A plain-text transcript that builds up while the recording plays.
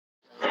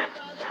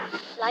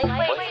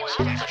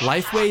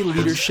Lifeway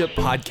Leadership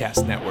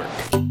Podcast Network.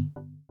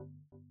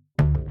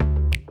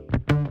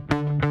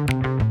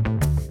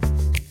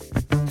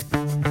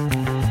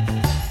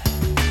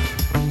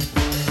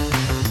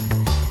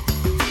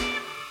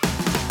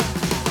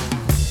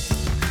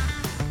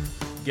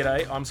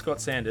 G'day, I'm Scott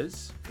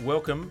Sanders.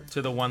 Welcome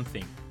to The One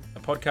Thing, a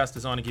podcast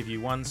designed to give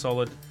you one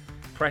solid,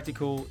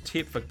 practical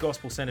tip for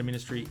gospel-centered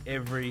ministry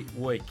every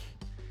week.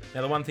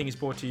 Now, The One Thing is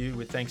brought to you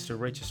with thanks to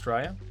Reach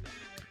Australia.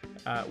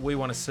 We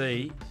want to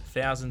see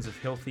thousands of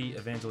healthy,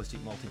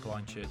 evangelistic,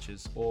 multiplying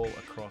churches all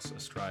across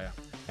Australia.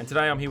 And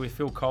today I'm here with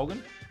Phil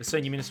Colgan, the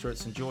Senior Minister at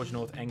St George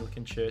North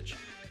Anglican Church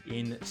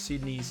in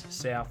Sydney's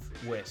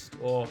southwest,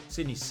 or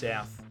Sydney's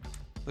south.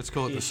 Let's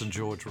call it the St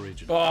George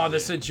region. Oh, the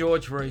St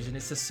George region.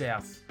 It's the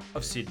south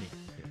of Sydney.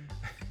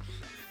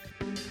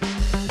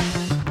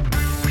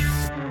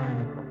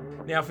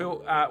 Now,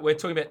 Phil, we're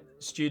talking about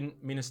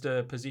student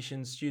minister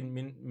positions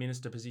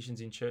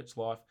in church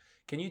life.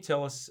 Can you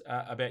tell us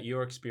about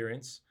your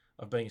experience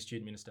of being a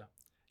student minister?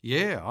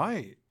 Yeah,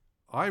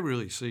 I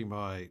really see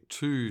my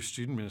two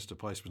student minister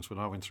placements when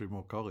I went through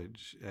Moore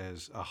College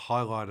as a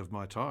highlight of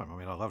my time. I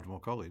mean, I loved Moore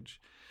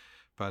College,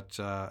 but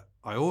I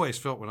always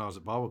felt when I was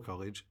at Bible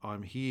College,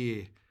 I'm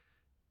here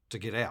to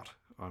get out.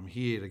 I'm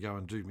here to go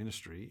and do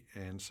ministry.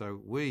 And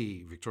so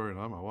we, Victoria and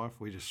I, my wife,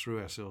 we just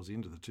threw ourselves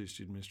into the two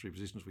student ministry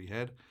positions we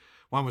had.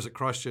 One was at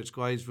Christchurch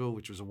Gladesville,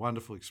 which was a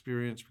wonderful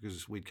experience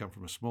because we'd come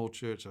from a small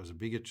church, so it was a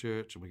bigger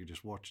church, and we could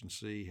just watch and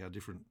see how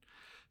different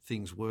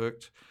things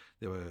worked.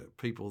 There were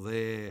people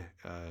there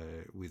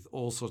with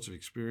all sorts of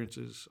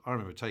experiences. I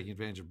remember taking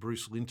advantage of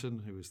Bruce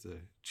Linton, who was the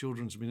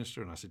children's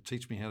minister, and I said,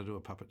 teach me how to do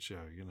a puppet show,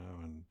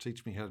 and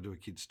teach me how to do a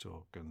kids'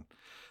 talk and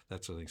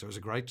that sort of thing. So it was a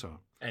great time.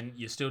 And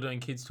you're still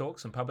doing kids'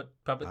 talks and puppet?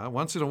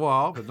 Once in a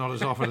while, but not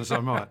as often as I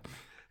might.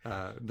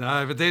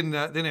 No, but then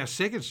our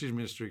second student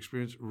ministry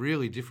experience,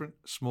 really different,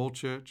 small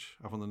church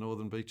up on the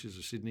northern beaches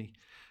of Sydney.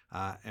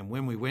 And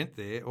when we went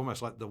there,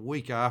 almost like the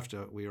week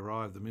after we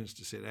arrived, the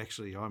minister said,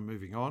 actually, I'm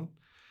moving on.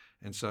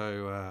 And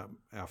so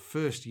our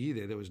first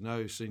year there was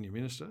no senior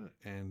minister.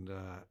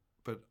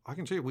 But I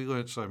can tell you, we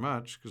learned so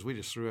much because we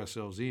just threw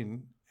ourselves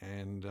in.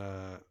 And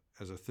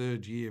as a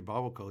third year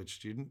Bible college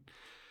student,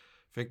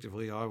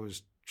 effectively I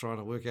was trying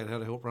to work out how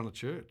to help run a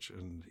church,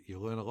 and you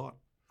learn a lot.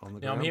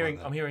 Now I'm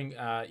hearing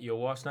your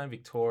wife's name,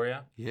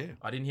 Victoria. Yeah.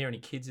 I didn't hear any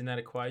kids in that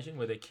equation.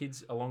 Were there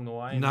kids along the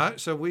way? No.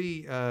 So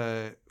we,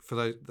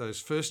 for those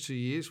first 2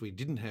 years, we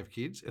didn't have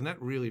kids, and that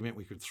really meant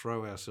we could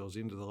throw ourselves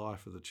into the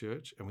life of the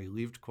church. And we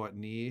lived quite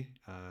near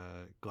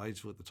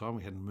Gladesville at the time.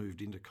 We hadn't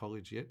moved into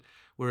college yet.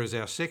 Whereas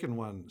our second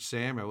one,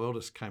 Sam, our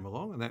eldest, came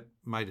along, and that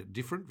made it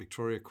different.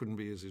 Victoria couldn't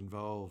be as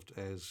involved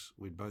as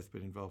we'd both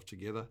been involved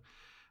together,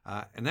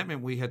 and that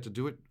meant we had to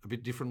do it a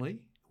bit differently.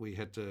 We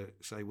had to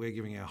say, we're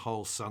giving our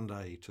whole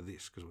Sunday to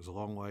this because it was a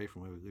long way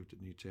from where we lived at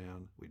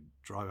Newtown. We'd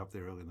drive up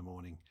there early in the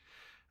morning,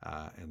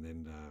 and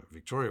then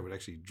Victoria would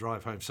actually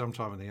drive home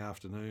sometime in the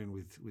afternoon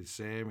with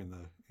Sam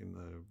in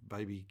the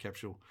baby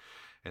capsule,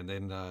 and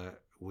then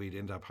we'd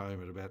end up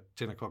home at about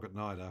 10 o'clock at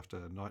night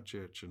after night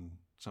church and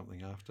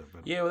something after.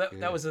 But yeah, well,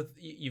 that was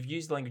you've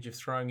used the language of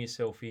throwing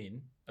yourself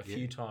in a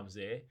few times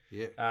there.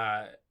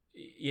 Yeah.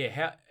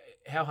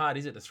 How hard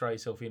is it to throw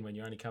yourself in when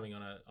you're only coming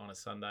on a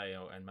Sunday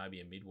and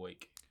maybe a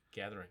midweek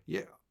gathering?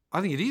 Yeah,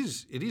 I think it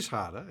is. It is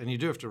harder, and you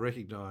do have to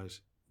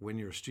recognise when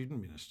you're a student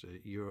minister,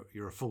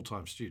 you're a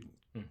full-time student.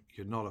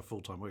 You're not a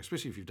full-time worker,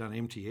 especially if you've done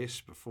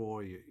MTS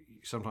before.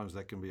 Sometimes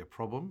that can be a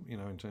problem, in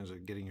terms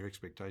of getting your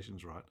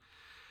expectations right.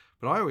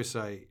 But I always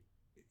say,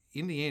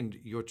 in the end,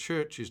 your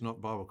church is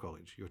not Bible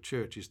college. Your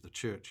church is the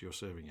church you're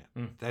serving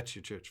at. That's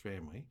your church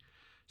family.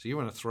 So you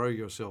want to throw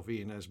yourself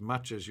in as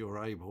much as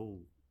you're able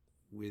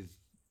with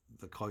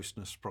the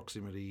closeness,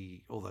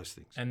 proximity, all those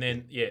things. And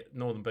then,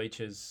 Northern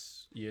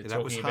Beaches, you're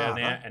talking about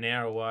an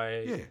hour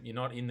away. Yeah. You're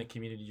not in the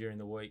community during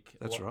the week.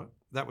 That's right.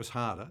 That was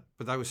harder,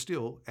 but they were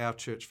still our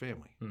church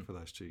family for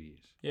those 2 years.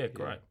 Yeah,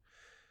 great.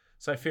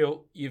 So,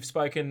 Phil, you've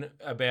spoken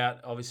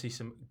about, obviously,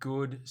 some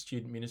good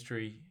student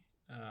ministry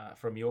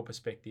from your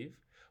perspective.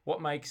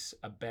 What makes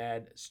a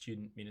bad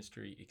student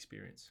ministry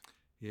experience?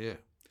 Yeah.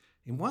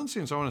 In one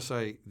sense, I want to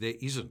say there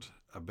isn't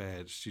a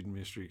bad student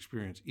ministry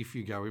experience if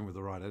you go in with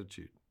the right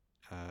attitude.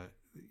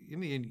 In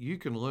the end, you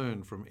can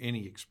learn from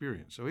any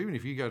experience. So even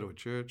if you go to a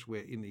church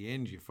where in the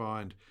end you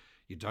find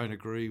you don't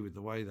agree with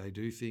the way they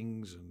do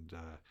things and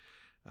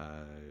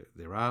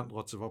there aren't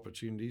lots of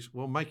opportunities,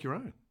 well, make your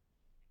own.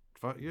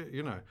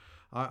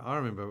 I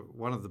remember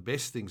one of the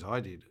best things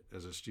I did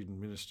as a student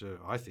minister,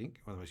 I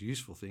think, one of the most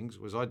useful things,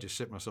 was I just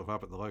set myself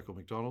up at the local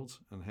McDonald's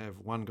and have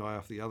one guy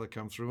after the other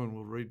come through and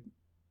we'll read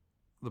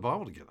the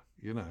Bible together.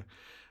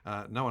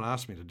 No one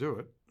asked me to do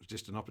it. It was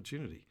just an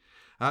opportunity.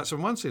 So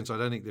in one sense, I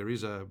don't think there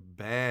is a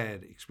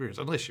bad experience,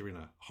 unless you're in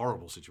a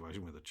horrible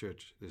situation where the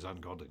church, there's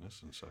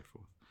ungodliness and so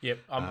forth. Yep,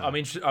 I'm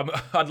interested.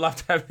 I'd love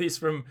to have this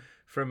from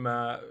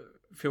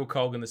Phil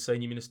Colgan, the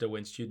senior minister,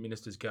 when student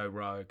ministers go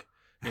rogue,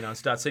 and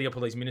start setting up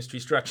all these ministry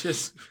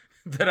structures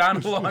that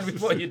aren't aligned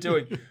with what you're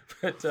doing.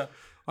 But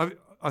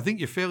I think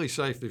you're fairly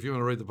safe if you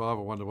want to read the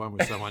Bible one-to-one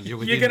with someone.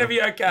 You're You're going to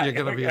be okay. You're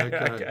going to be Okay.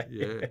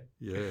 okay.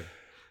 Yeah.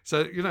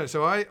 So,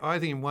 so I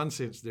think in one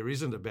sense there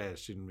isn't a bad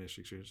student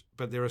ministry experience,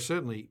 but there are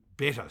certainly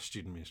better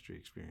student ministry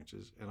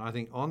experiences. And I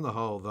think on the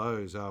whole,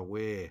 those are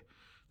where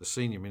the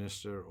senior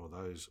minister or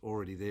those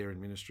already there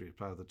in ministry as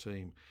part of the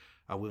team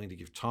are willing to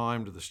give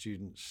time to the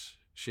students,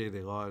 share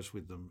their lives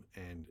with them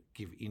and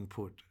give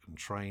input and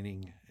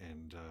training.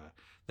 And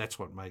that's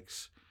what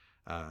makes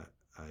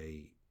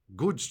a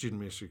good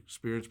student ministry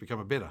experience become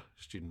a better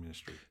student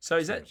ministry. So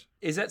experience.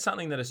 is that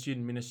something that a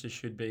student minister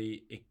should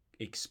be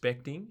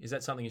expecting? Is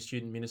that something a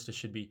student minister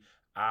should be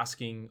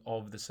asking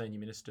of the senior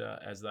minister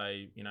as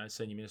they,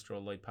 senior minister or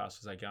lead pastor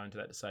as they go into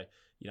that to say,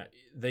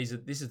 this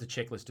is the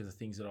checklist of the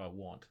things that I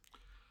want?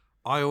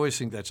 I always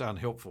think that's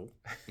unhelpful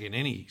in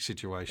any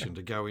situation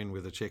to go in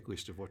with a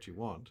checklist of what you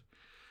want.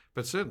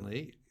 But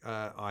certainly,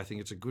 I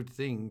think it's a good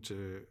thing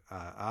to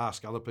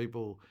ask other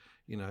people,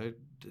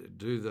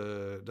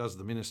 does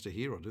the minister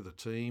here or do the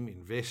team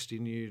invest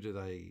in you? Do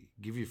they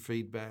give you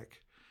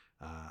feedback?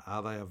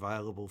 Are they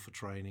available for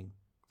training?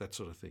 That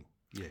sort of thing.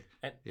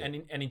 Yeah.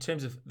 And in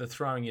terms of the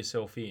throwing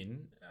yourself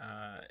in,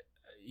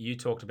 you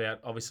talked about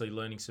obviously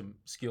learning some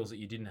skills that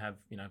you didn't have,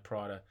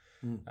 prior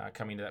to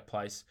coming to that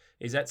place.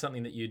 Is that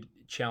something that you'd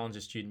challenge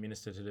a student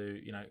minister to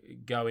do?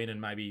 Go in and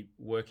maybe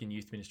work in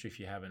youth ministry if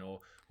you haven't, or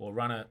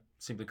run a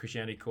Simply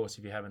Christianity course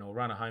if you haven't, or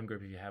run a home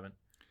group if you haven't.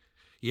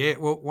 Yeah.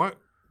 Well,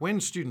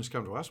 when students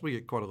come to us, we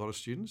get quite a lot of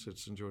students at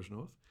St George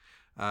North.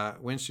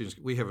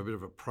 We have a bit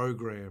of a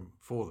program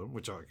for them,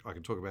 which I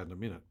can talk about in a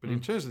minute. But in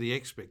terms of the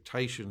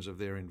expectations of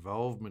their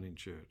involvement in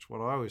church, what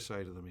I always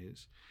say to them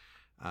is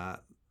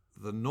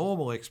the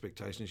normal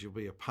expectation is you'll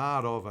be a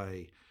part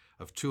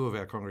of two of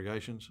our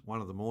congregations,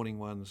 one of the morning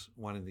ones,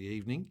 one in the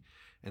evening,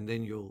 and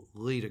then you'll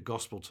lead a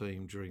gospel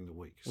team during the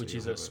week. Which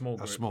is a small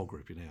group. A small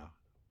group in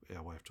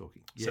our way of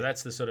talking. Yeah. So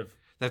that's the sort of...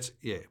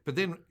 But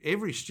then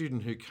every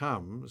student who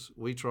comes,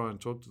 we try and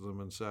talk to them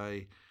and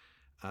say...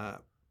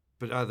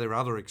 but are there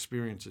other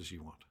experiences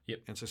you want? Yep.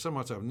 And so some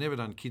might say, I've never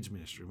done kids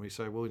ministry. And we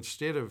say, well,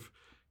 instead of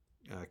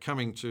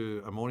coming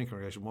to a morning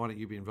congregation, why don't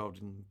you be involved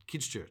in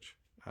kids church?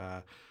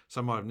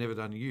 Some might have never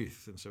done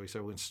youth. And so we say,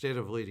 well, instead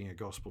of leading a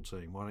gospel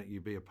team, why don't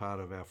you be a part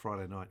of our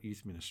Friday night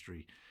youth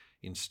ministry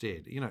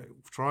instead?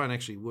 Try and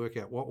actually work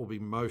out what will be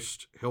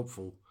most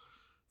helpful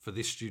for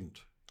this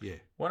student. Yeah.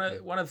 One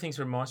of the things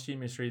from my student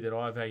ministry that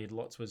I valued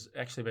lots was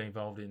actually being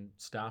involved in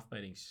staff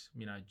meetings,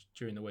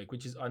 during the week,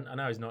 which is I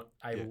know is not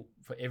able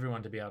for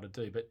everyone to be able to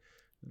do, but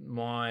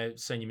my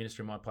senior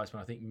minister in my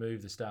placement, I think,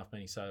 moved the staff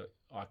meeting so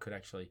I could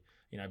actually,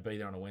 be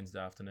there on a Wednesday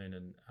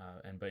afternoon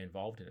and be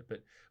involved in it.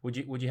 But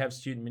would you have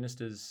student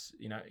ministers,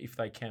 if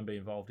they can be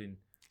involved in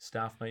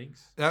staff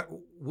meetings?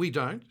 We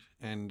don't,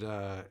 and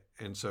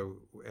so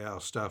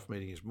our staff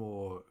meeting is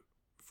more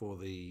for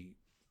the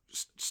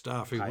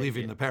staff who live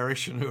in the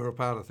parish and who are a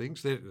part of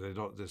things. They're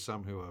not, there's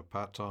some who are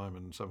part-time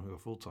and some who are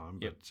full-time,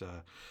 but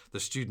the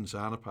students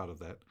aren't a part of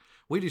that.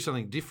 We do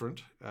something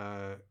different.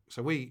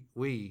 So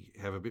we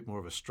have a bit more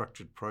of a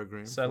structured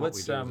program for what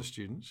we do with the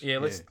students.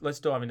 Let's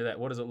dive into that.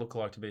 What does it look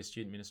like to be a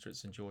student minister at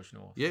St George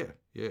North?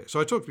 Yeah. So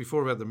I talked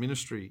before about the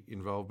ministry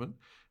involvement,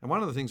 and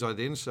one of the things I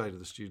then say to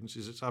the students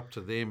is it's up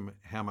to them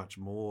how much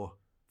more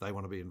they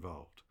want to be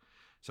involved.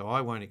 So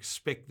I won't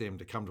expect them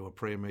to come to a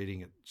prayer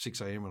meeting at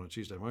 6 a.m. on a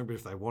Tuesday morning, but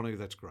if they want to,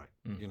 that's great.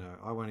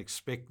 I won't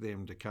expect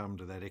them to come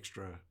to that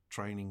extra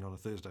training on a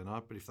Thursday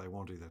night, but if they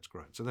want to, that's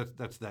great. So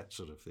that's that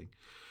sort of thing.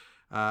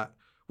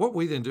 What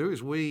we then do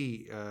is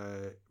we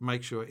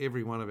make sure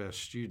every one of our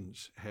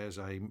students has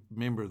a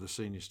member of the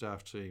senior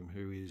staff team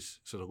who is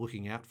sort of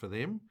looking out for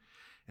them,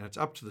 and it's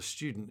up to the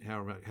student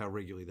how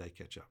regularly they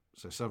catch up.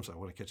 So some say I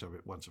want to catch up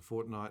once a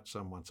fortnight,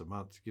 some once a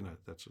month,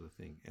 that sort of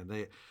thing.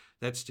 And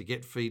that's to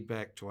get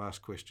feedback, to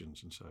ask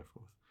questions and so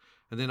forth.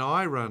 And then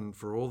I run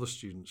for all the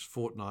students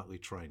fortnightly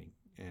training.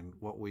 And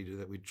what we do,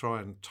 that we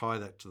try and tie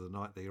that to the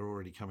night they're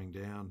already coming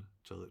down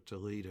to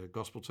lead a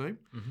gospel team.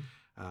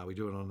 We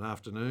do it on an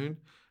afternoon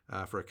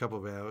for a couple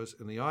of hours.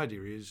 And the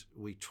idea is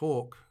we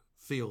talk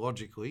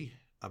theologically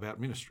about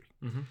ministry.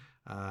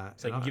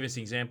 So you can give us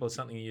an example of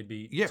something you'd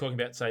be talking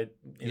about, say,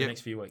 in the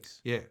next few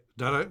weeks. Yeah.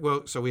 No.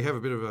 Well, so we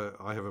have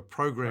I have a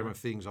program of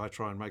things I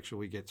try and make sure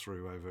we get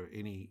through over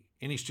any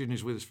student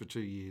who's with us for 2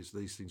 years.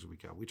 These things will be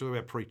covered. We talk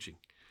about preaching.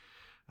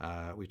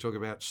 We talk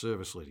about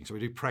service leading. So we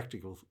do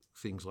practical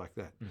things like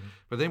that.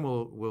 But then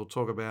we'll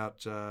talk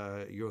about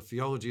your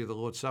theology of the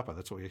Lord's Supper.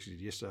 That's what we actually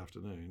did yesterday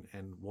afternoon,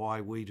 and why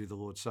we do the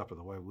Lord's Supper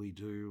the way we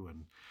do,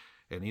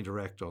 and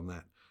interact on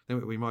that.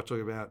 Then we might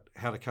talk about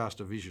how to cast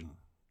a vision.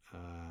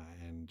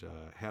 And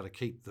how to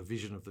keep the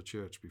vision of the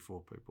church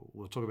before people.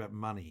 We'll talk about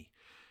money,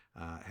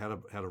 how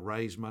to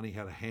raise money,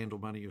 how to handle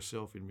money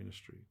yourself in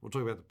ministry. We'll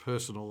talk about the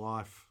personal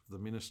life of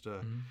the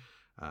minister,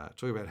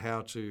 talk about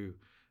how to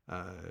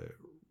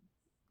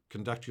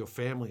conduct your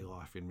family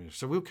life in ministry.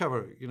 So we'll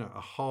cover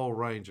a whole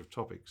range of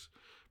topics.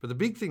 But the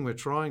big thing we're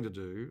trying to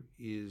do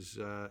is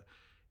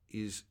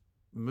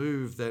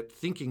move that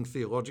thinking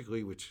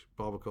theologically, which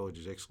Bible College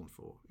is excellent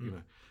for,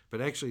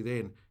 but actually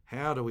then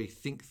how do we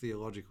think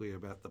theologically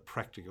about the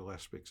practical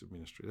aspects of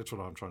ministry? That's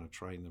what I'm trying to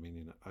train them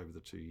in over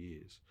the 2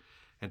 years.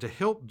 And to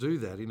help do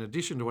that, in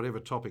addition to whatever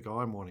topic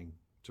I'm wanting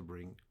to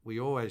bring, we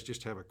always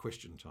just have a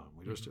question time.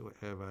 We just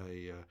have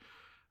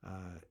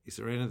is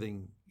there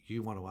anything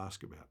you want to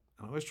ask about?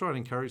 And I always try and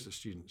encourage the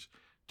students,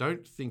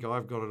 don't think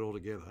I've got it all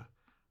together.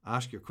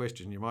 Ask your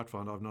question. You might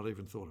find I've not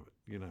even thought of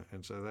it,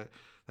 And so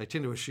they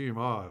tend to assume,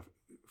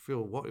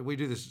 Phil, we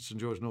do this at St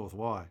George North,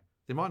 why?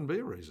 There mightn't be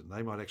a reason.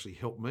 They might actually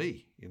help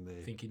me in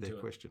their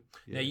question.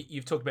 Yeah. Now,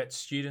 you've talked about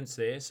students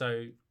there,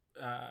 so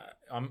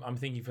I'm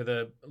thinking for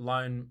the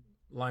lone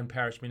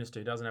parish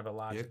minister who doesn't have a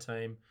larger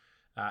team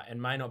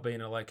and may not be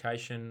in a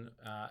location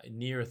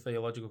near a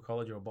theological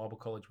college or a Bible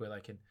college where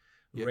they can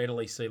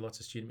readily see lots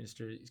of student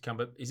ministers come.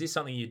 But is this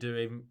something you do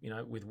even,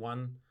 with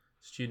one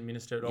student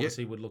minister? It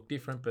obviously would look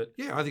different, but...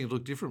 Yeah, I think it'd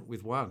look different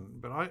with one.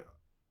 But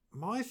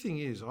my thing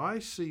is, I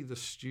see the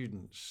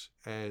students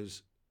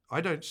as... I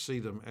don't see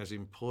them as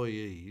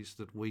employees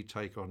that we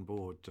take on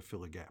board to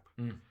fill a gap.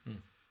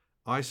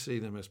 I see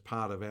them as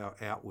part of our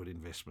outward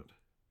investment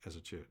as a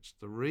church.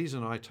 The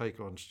reason I take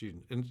on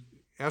students, and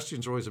our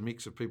students are always a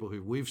mix of people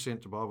who we've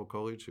sent to Bible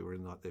college who are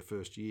in their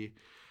first year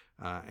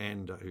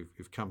and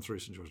who've come through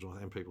St George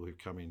North, and people who've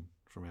come in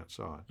from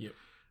outside. Yep.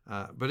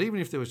 But even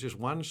if there was just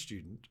one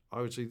student,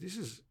 I would say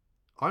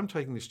I'm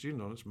taking this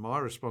student on. It's my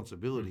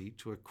responsibility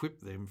to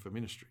equip them for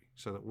ministry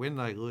so that when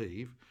they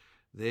leave,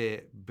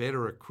 they're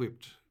better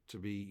equipped to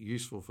be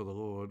useful for the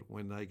Lord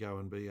when they go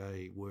and be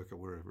a worker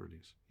wherever it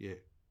is.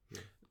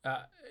 Yeah.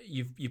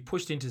 You've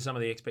pushed into some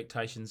of the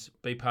expectations,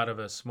 be part of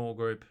a small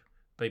group,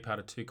 be part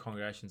of 2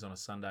 congregations on a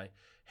Sunday.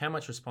 How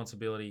much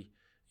responsibility,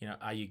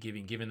 are you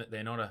giving, given that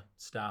they're not a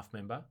staff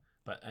member,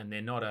 and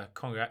they're not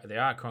they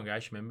are a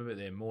congregation member, but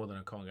they're more than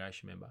a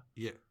congregation member?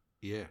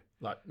 Yeah.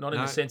 Like, not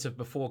in the sense of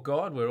before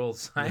God, we're all the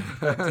same.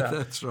 But,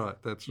 That's right.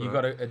 You've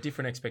got a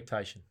different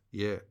expectation.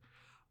 Yeah.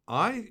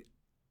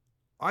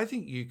 I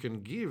think you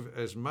can give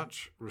as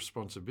much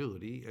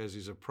responsibility as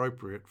is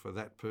appropriate for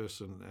that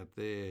person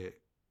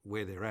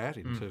where they're at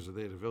in terms of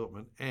their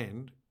development,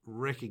 and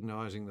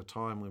recognising the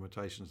time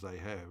limitations they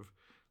have,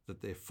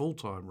 that their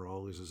full-time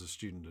role is as a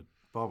student at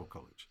Bible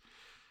college.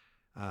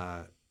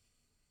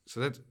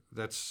 So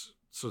that's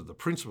sort of the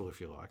principle,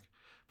 if you like.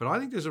 But I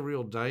think there's a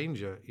real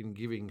danger in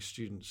giving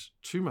students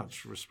too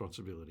much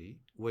responsibility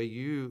where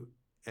you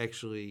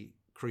actually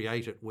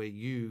create it where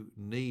you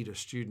need a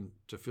student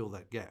to fill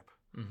that gap.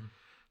 Mm-hmm.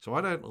 So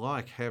I don't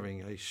like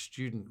having a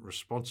student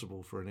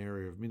responsible for an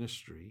area of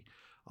ministry.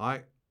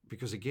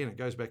 Because again, it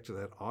goes back to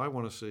that. I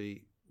want to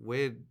see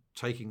we're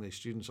taking these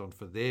students on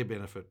for their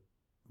benefit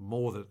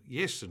more than,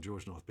 yes, St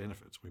George North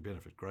benefits. We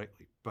benefit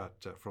greatly,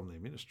 but from their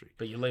ministry.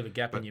 But you leave a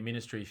gap in your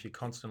ministry if you're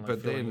constantly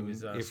filling with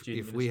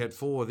student if we had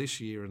 4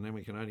 this year and then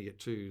we can only get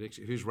 2 next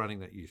year, who's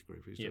running that youth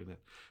group? Who's doing that?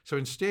 So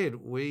instead,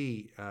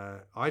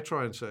 I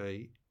try and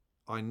say,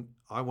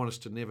 I want us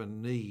to never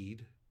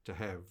need to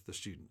have the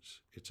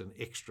students. It's an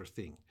extra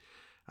thing.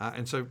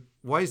 And so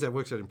ways that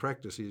works out in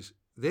practice is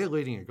they're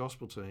leading a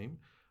gospel team.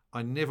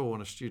 I never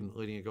want a student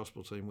leading a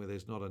gospel team where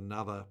there's not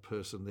another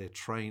person they're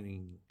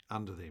training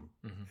under them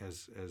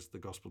as the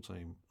gospel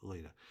team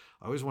leader.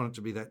 I always want it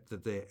to be that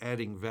they're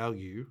adding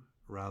value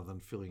rather than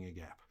filling a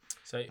gap.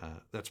 So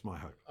that's my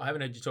hope. I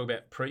haven't heard you talk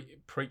about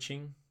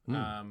preaching,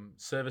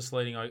 service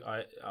leading.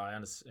 I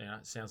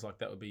understand. It sounds like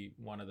that would be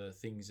one of the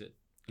things that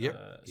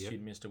a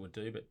student minister would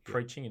do, but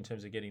preaching in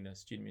terms of getting the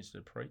student minister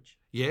to preach.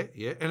 Yeah,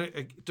 and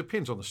it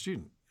depends on the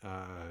student.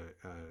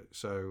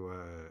 So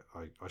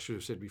I should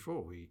have said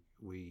before,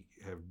 we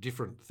have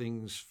different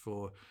things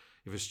for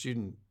if a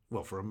student,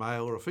 for a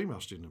male or a female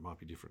student, it might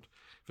be different.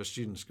 If a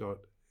student's got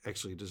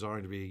actually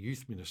desiring to be a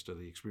youth minister,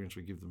 the experience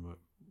we give them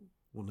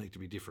will need to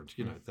be different,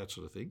 that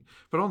sort of thing.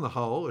 But on the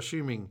whole,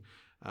 assuming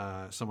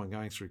someone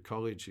going through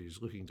college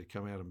who's looking to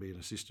come out and be an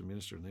assistant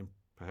minister and then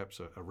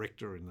perhaps a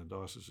rector in the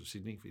Diocese of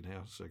Sydney in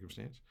our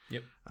circumstance.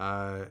 Yep.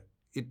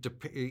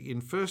 In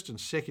first and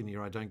second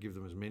year, I don't give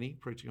them as many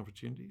preaching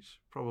opportunities,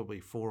 probably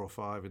 4 or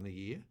 5 in the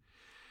year.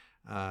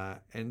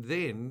 And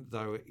then,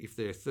 though, if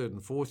they're third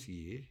and fourth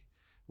year,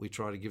 we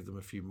try to give them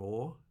a few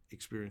more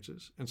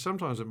experiences. And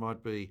sometimes it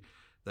might be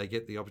they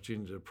get the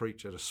opportunity to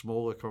preach at a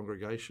smaller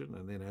congregation,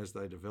 and then as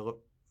they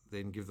develop,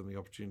 then give them the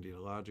opportunity at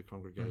a larger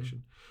congregation.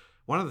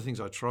 Mm-hmm. One of the things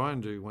I try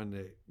and do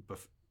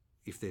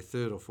if they're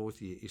third or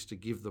fourth year is to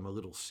give them a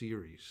little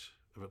series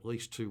of at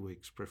least 2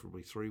 weeks,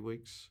 preferably 3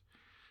 weeks.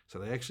 So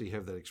they actually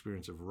have that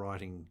experience of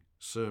writing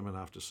sermon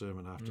after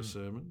sermon after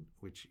sermon,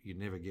 which you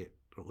never get,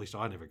 or at least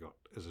I never got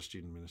as a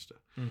student minister.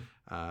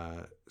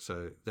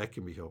 So that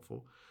can be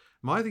helpful.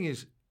 My thing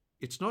is,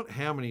 it's not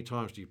how many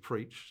times do you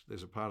preach.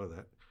 There's a part of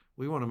that.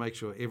 We want to make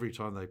sure every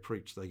time they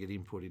preach, they get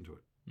input into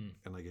it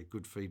and they get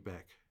good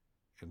feedback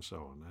and so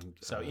on. And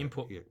so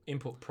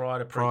input prior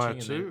to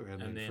preaching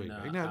and then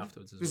feedback. Now,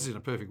 afterwards as this is in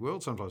a perfect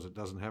world. Sometimes it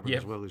doesn't happen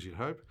as well as you'd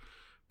hope.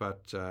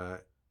 But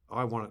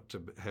I want it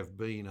to have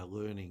been a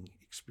learning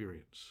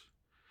experience.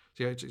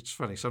 See, it's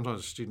funny. Sometimes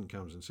a student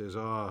comes and says,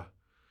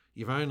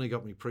 you've only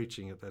got me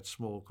preaching at that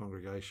small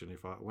congregation.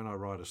 When I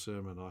write a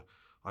sermon,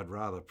 I'd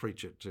rather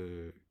preach it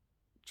to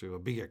to a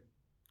bigger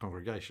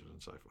congregation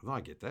and so forth. And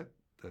I get that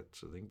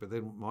sort of thing. But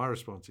then my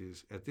response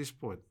is, at this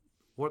point,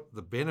 what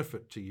the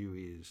benefit to you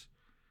is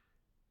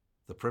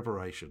the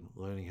preparation,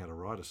 learning how to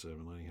write a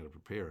sermon, learning how to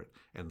prepare it,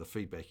 and the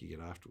feedback you get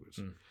afterwards.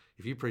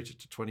 If you preach it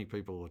to 20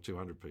 people or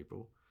 200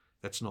 people,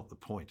 that's not the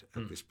point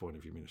at this point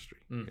of your ministry.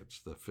 It's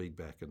the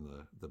feedback and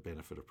the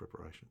benefit of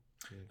preparation.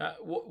 Yeah.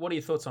 What are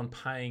your thoughts on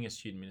paying a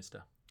student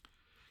minister?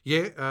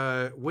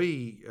 Yeah,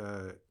 we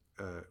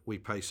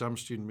pay some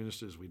student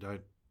ministers. We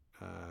don't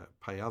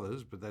pay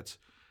others, but that's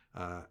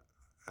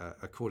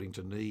according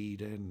to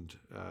need and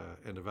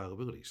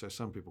availability. So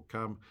some people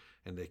come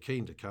and they're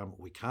keen to come.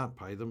 We can't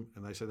pay them,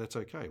 and they say that's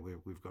okay.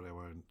 We've got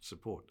our own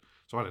support.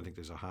 So I don't think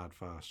there's a hard,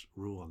 fast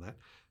rule on that.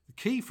 The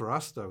key for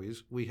us, though,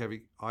 is we have,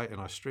 and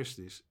I stress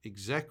this,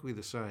 exactly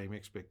the same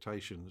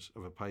expectations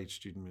of a paid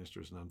student minister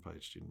as an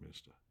unpaid student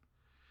minister.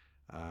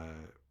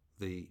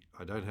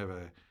 I don't have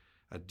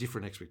a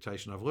different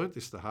expectation. I've learnt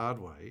this the hard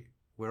way,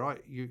 where I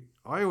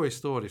always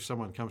thought if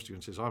someone comes to you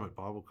and says, I'm at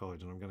Bible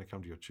college and I'm going to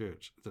come to your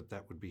church,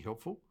 that would be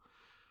helpful.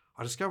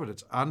 I discovered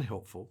it's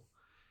unhelpful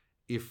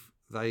if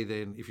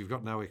you've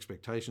got no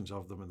expectations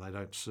of them and they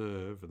don't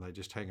serve and they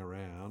just hang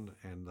around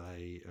and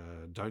they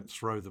don't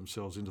throw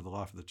themselves into the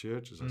life of the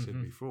church, as I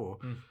said before.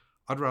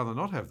 I'd rather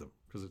not have them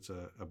because it's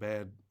a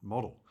bad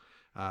model.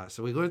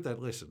 So we learnt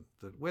that lesson,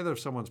 that whether if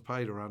someone's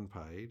paid or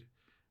unpaid,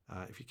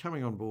 if you're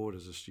coming on board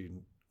as a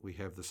student, we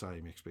have the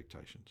same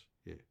expectations.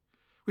 Yeah.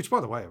 Which,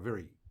 by the way, are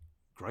very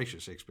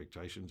gracious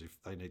expectations.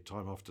 If they need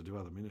time off to do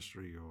other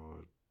ministry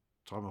or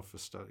time off for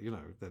study,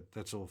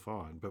 that's all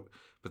fine.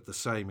 But the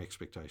same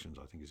expectations,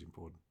 I think, is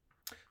important.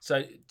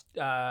 So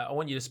I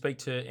want you to speak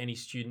to any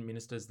student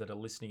ministers that are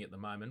listening at the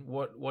moment.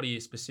 What do you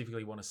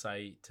specifically want to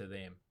say to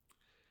them?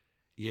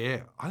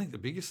 Yeah, I think the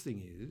biggest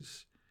thing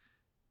is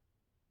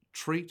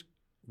treat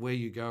where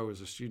you go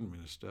as a student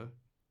minister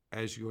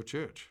as your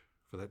church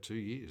for that 2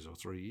 years or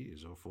 3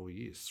 years or 4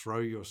 years. Throw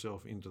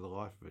yourself into the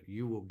life of it.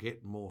 You will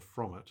get more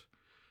from it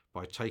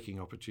by taking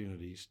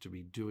opportunities to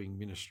be doing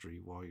ministry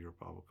while you're at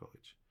Bible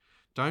college.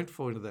 Don't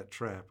fall into that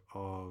trap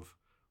of,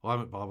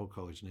 I'm at Bible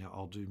college now,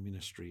 I'll do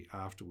ministry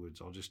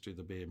afterwards. I'll just do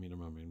the bare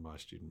minimum in my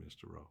student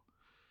minister role.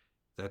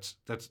 That's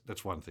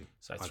one thing.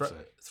 So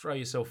throw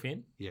yourself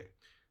in. Yeah.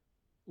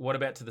 What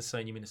about to the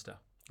senior minister?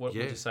 What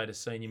would you say to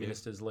senior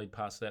ministers, lead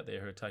pastors out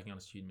there who are taking on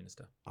a student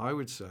minister? I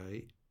would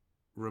say,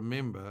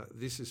 remember,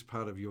 this is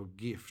part of your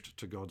gift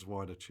to God's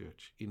wider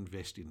church.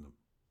 Invest in them.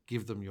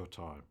 Give them your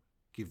time.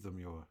 Give them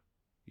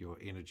your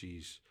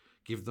energies.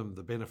 Give them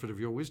the benefit of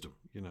your wisdom.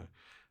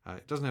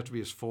 It doesn't have to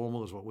be as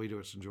formal as what we do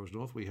at St George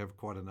North. We have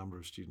quite a number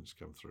of students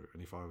come through,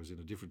 and if I was in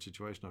a different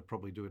situation, I'd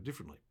probably do it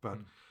differently. But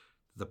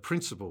the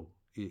principle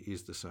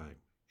is the same.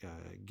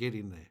 Get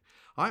in there.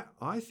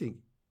 I think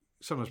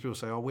sometimes people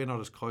say, we're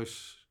not as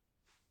close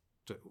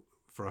to,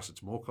 for us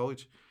it's Moore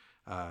College,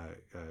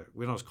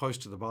 we're not as close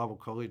to the Bible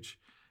college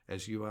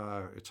as you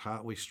are. It's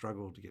hard, we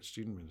struggle to get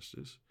student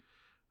ministers.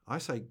 I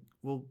say,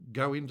 well,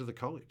 go into the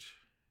college.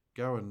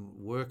 Go and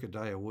work a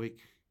day a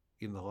week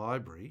in the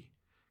library.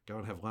 Go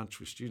and have lunch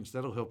with students.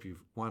 That'll help you,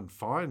 one,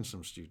 find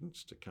some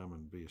students to come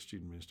and be a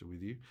student minister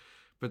with you.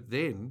 But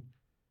then,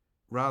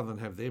 rather than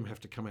have them have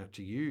to come out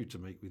to you to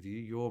meet with you,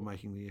 you're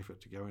making the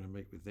effort to go in and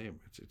meet with them.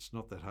 It's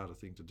not that hard a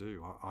thing to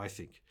do, I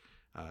think,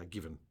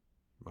 given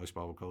most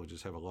Bible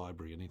colleges have a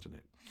library and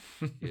internet.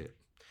 Yeah.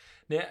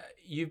 Now,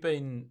 you've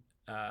been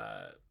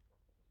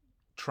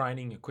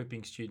training,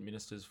 equipping student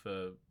ministers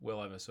for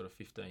well over sort of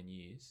 15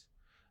 years.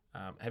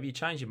 Have you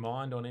changed your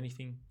mind on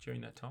anything during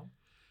that time?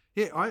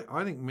 Yeah,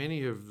 I think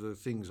many of the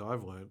things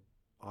I've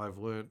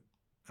learnt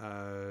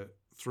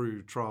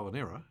through trial and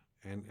error.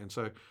 And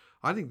so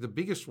I think the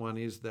biggest one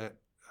is that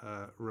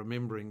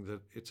remembering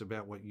that it's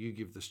about what you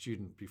give the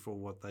student before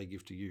what they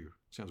give to you.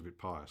 Sounds a bit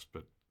pious,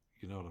 but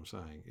you know what I'm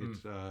saying.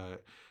 It's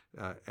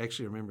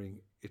actually remembering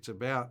it's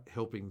about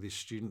helping this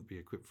student be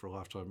equipped for a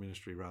lifetime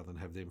ministry rather than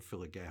have them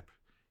fill a gap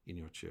in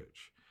your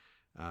church.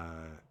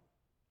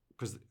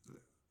 Because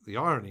the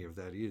irony of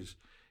that is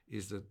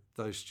that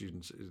those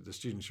students, the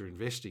students you're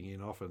investing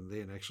in, often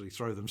then actually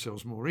throw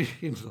themselves more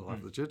into the life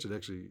of the church. It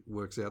actually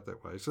works out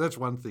that way. So that's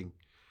one thing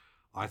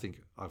I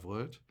think I've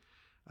learnt.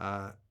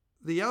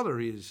 The other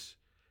is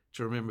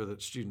to remember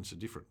that students are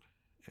different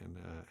and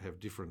have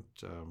different,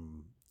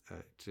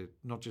 to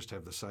not just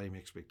have the same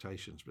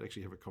expectations, but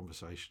actually have a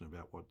conversation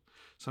about what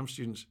some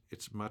students,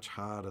 it's much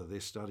harder. Their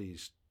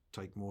studies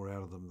take more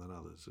out of them than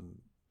others. And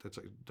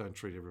don't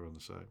treat everyone the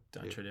same.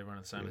 Don't treat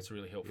everyone the same. It's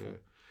really helpful. Yeah.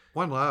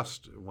 One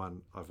last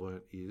one I've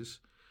learnt is,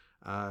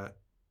 and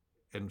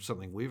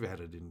something we've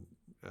added in,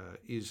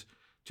 is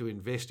to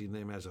invest in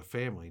them as a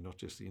family, not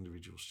just the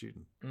individual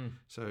student.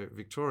 So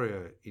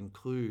Victoria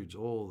includes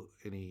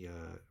any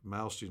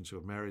male students who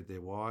have married their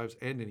wives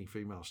and any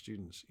female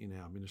students in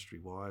our ministry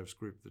wives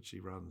group that she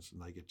runs,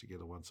 and they get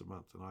together once a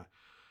month. And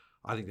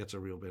I think that's a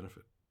real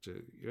benefit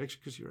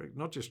because you're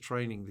not just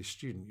training this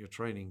student, you're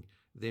training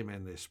them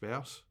and their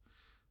spouse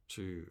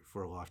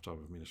for a lifetime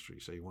of ministry.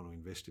 So you want to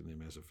invest in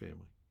them as a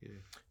family. Yeah.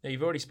 Now,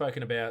 you've already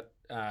spoken about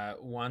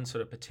one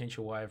sort of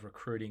potential way of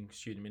recruiting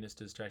student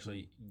ministers to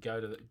actually go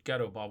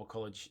to a Bible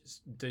college,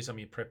 do some of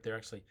your prep there,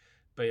 actually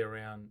be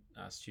around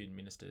student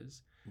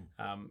ministers.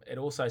 It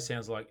also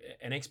sounds like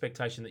an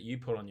expectation that you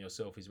put on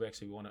yourself is we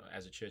actually want to,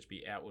 as a church,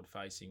 be outward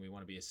facing. We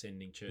want to be a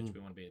sending church. We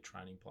want to be a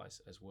training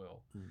place as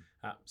well.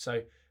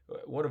 So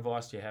what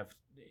advice do you have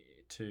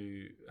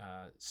to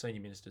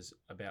senior ministers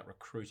about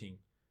recruiting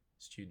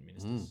student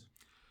ministers?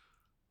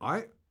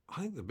 I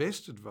think the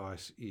best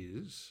advice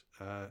is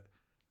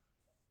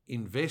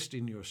invest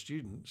in your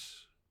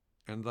students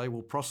and they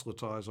will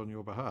proselytise on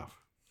your behalf.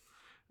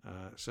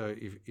 So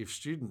if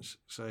students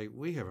say,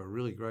 we have a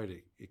really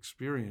great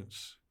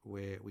experience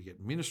where we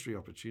get ministry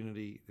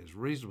opportunity, there's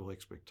reasonable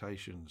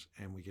expectations,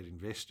 and we get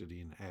invested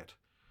in at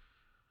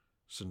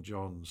St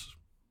John's,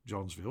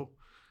 Johnsville,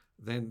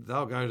 then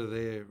they'll go to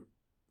their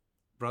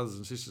brothers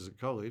and sisters at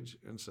college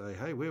and say,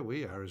 hey, where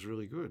we are is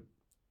really good.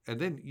 And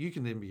then you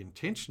can then be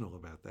intentional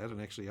about that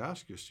and actually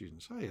ask your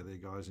students, hey, are there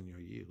guys in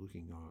your year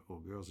looking, or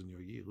girls in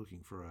your year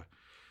looking for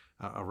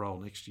a role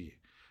next year?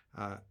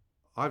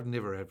 I've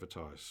never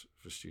advertised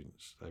for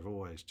students. They've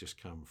always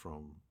just come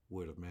from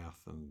word of mouth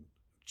and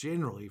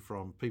generally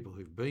from people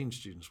who've been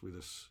students with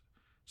us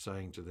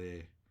saying to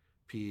their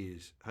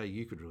peers, hey,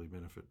 you could really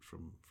benefit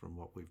from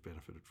what we've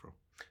benefited from.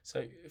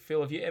 So,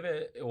 Phil, have you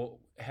ever, or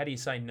how do you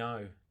say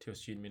no to a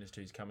student minister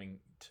who's coming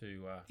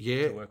to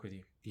work with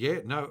you? Yeah,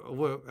 no.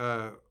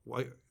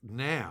 Well,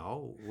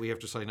 now we have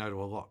to say no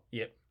to a lot.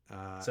 Yep.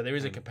 So there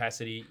is a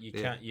capacity. You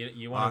can't.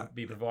 You want to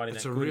be providing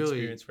that good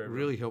experience for everyone.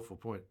 It's a really helpful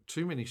point.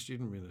 Too many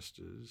student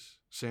ministers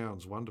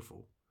sounds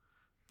wonderful,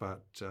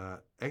 but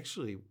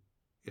actually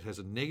it has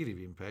a negative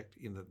impact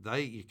in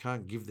that you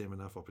can't give them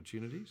enough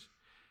opportunities,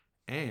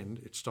 and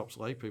it stops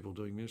lay people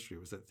doing ministry.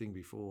 It was that thing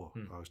before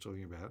I was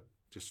talking about,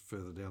 just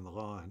further down the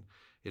line.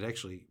 It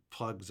actually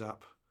plugs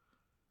up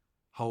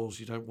holes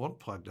you don't want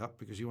plugged up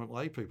because you want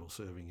lay people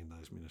serving in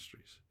those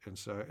ministries. And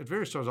so at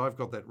various times I've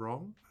got that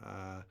wrong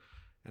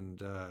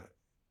and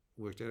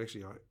worked out,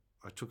 actually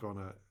I took on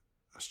a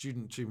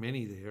student too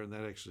many there, and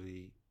that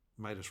actually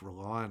made us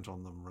reliant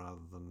on them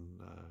rather than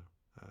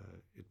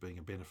it being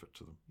a benefit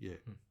to them.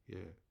 Yeah.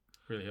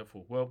 Really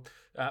helpful. Well,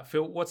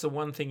 Phil, what's the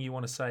one thing you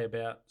want to say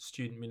about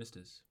student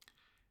ministers?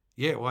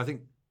 Yeah, well, I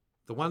think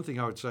the one thing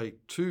I would say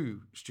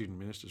to student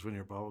ministers when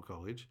you're at Bible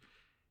college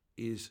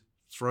is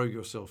throw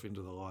yourself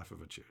into the life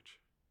of a church.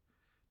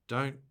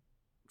 Don't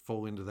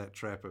fall into that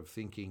trap of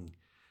thinking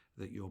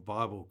that your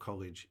Bible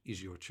college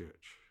is your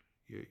church.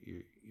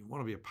 You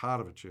want to be a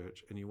part of a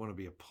church, and you want to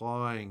be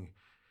applying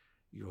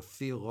your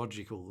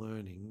theological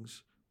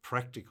learnings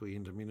practically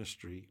into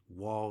ministry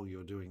while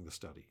you're doing the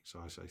study.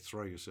 So I say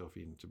throw yourself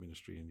into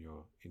ministry in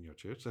your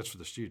church. That's for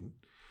the student.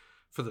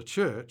 For the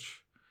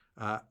church,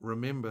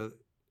 remember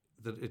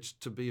that it's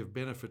to be of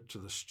benefit to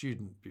the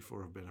student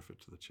before of benefit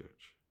to the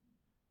church.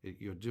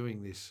 You're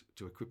doing this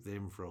to equip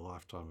them for a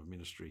lifetime of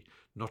ministry,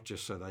 not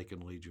just so they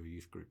can lead your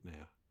youth group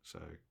now. So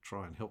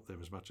try and help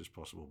them as much as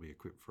possible be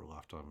equipped for a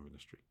lifetime of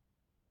ministry.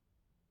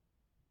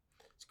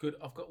 It's good.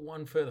 I've got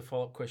one further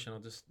follow-up question.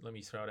 Let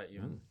me throw it at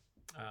you.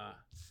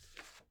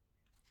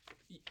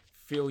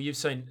 Phil, you've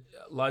seen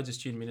loads of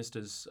student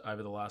ministers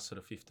over the last sort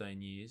of 15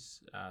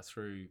 years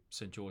through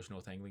St George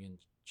North Anglican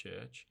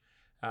Church.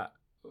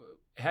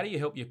 How do you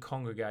help your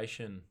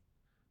congregation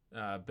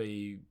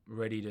be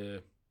ready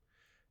to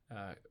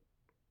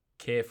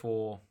care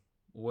for,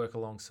 work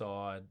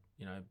alongside,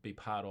 be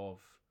part of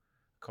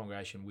a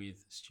congregation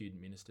with student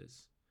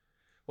ministers?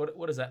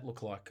 What does that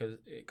look like?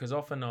 Because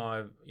often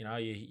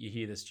you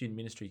hear the student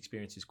ministry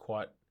experience is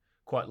quite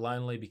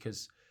lonely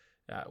because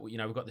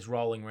we've got this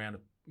rolling round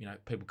of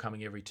people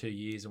coming every 2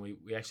 years, and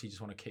we actually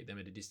just want to keep them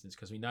at a distance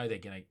because we know they're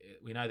going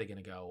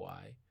to go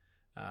away,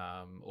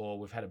 or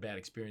we've had a bad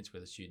experience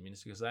with a student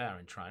minister because they are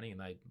in training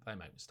and they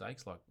make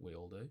mistakes like we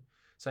all do.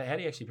 So how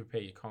do you actually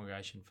prepare your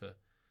congregation for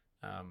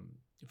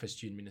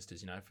student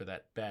ministers, for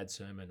that bad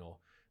sermon or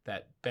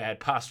that bad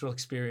pastoral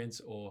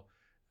experience or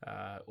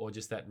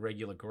just that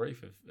regular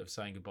grief of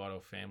saying goodbye to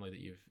a family that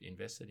you've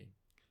invested in?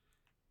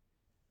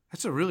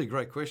 That's a really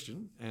great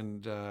question,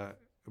 and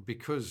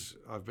because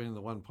I've been in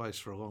the one place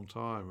for a long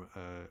time,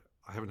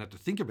 I haven't had to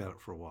think about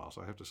it for a while,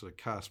 so I have to sort of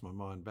cast my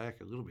mind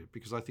back a little bit,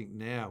 because I think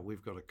now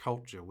we've got a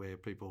culture where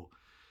people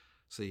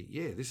see,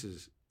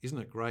 isn't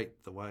it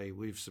great the way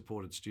we've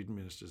supported student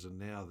ministers, and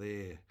now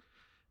they're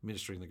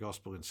ministering the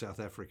gospel in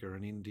South Africa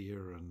and India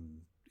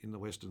and in the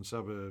western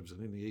suburbs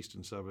and in the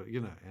eastern suburbs,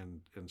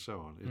 and so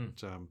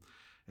on.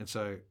 And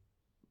so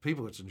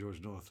people at St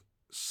George North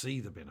see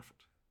the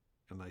benefit,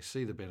 and they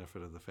see the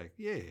benefit of the fact,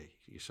 you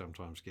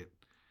sometimes get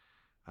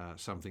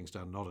some things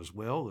done not as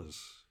well as,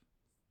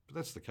 but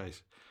that's the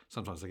case.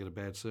 Sometimes they get a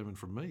bad sermon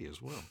from me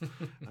as well,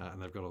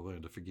 and they've got to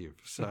learn to forgive.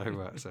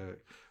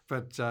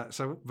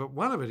 But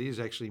one of it is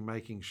actually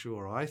making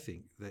sure, I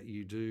think, that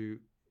you do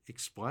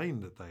explain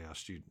that they are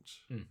students.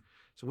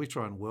 So we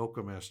try and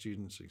welcome our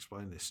students,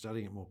 explain they're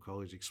studying at Moore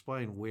College,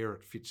 explain where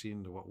it fits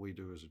into what we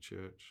do as a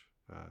church,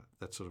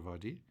 that sort of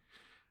idea.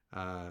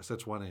 So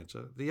that's one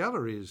answer. The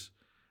other is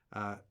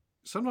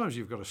sometimes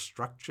you've got to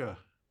structure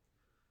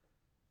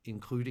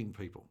including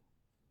people.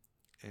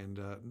 And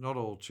not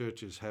all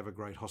churches have a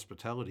great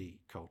hospitality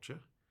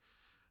culture.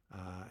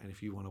 And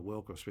if you want to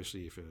welcome,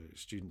 especially if a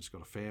student's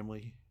got a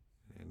family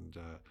and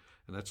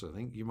that sort of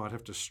thing, you might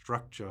have to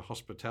structure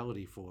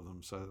hospitality for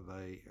them so that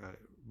they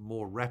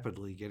more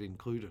rapidly get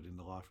included in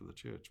the life of the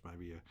church.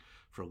 Maybe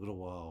for a little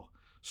while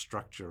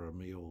structure a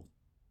meal,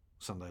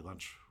 Sunday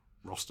lunch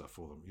roster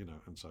for them,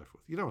 and so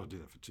forth. You don't want to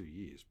do that for 2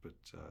 years, but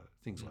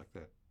things like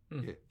that.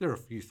 Yeah, there are a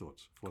few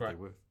thoughts for what they're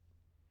worth.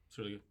 It's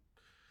really good.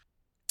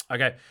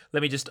 Okay,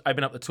 let me just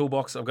open up the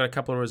toolbox. I've got a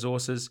couple of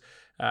resources.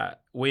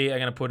 We are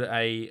going to put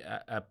a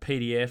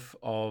PDF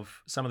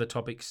of some of the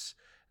topics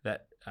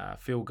that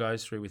Phil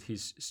goes through with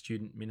his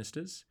student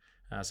ministers.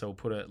 So we'll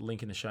put a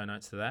link in the show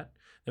notes to that.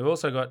 We've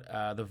also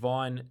got the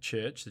Vine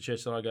Church, the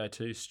church that I go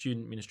to,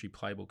 Student Ministry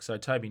Playbook. So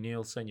Toby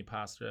Neal, senior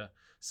pastor,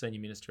 senior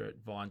minister at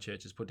Vine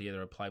Church, has put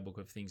together a playbook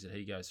of things that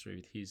he goes through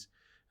with his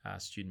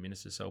student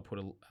ministers. So I'll put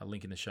a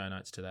link in the show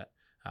notes to that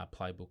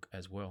playbook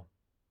as well.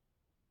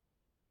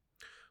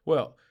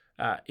 Well,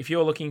 if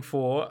you're looking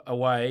for a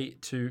way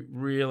to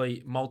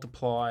really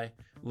multiply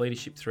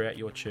leadership throughout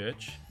your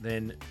church,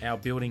 then our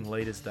Building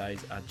Leaders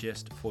Days are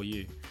just for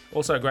you.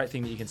 Also a great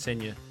thing that you can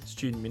send your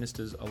student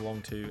ministers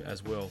along to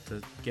as well,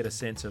 to get a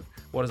sense of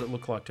what does it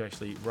look like to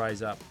actually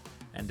raise up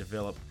and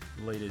develop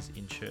leaders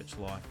in church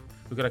life.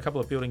 We've got a couple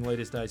of Building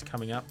Leaders Days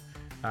coming up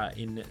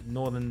in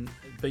Northern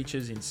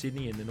Beaches in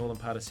Sydney, in the northern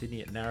part of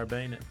Sydney at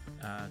Narrabeen,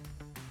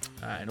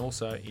 and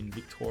also in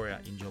Victoria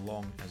in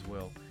Geelong as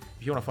well.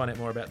 If you want to find out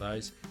more about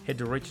those, head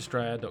to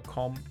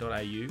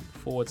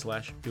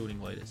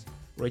reachaustralia.com.au/building leaders.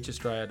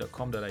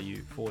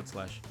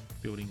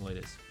 reachaustralia.com.au/building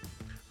leaders.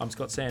 I'm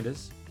Scott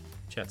Sanders.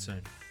 Chat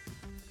soon.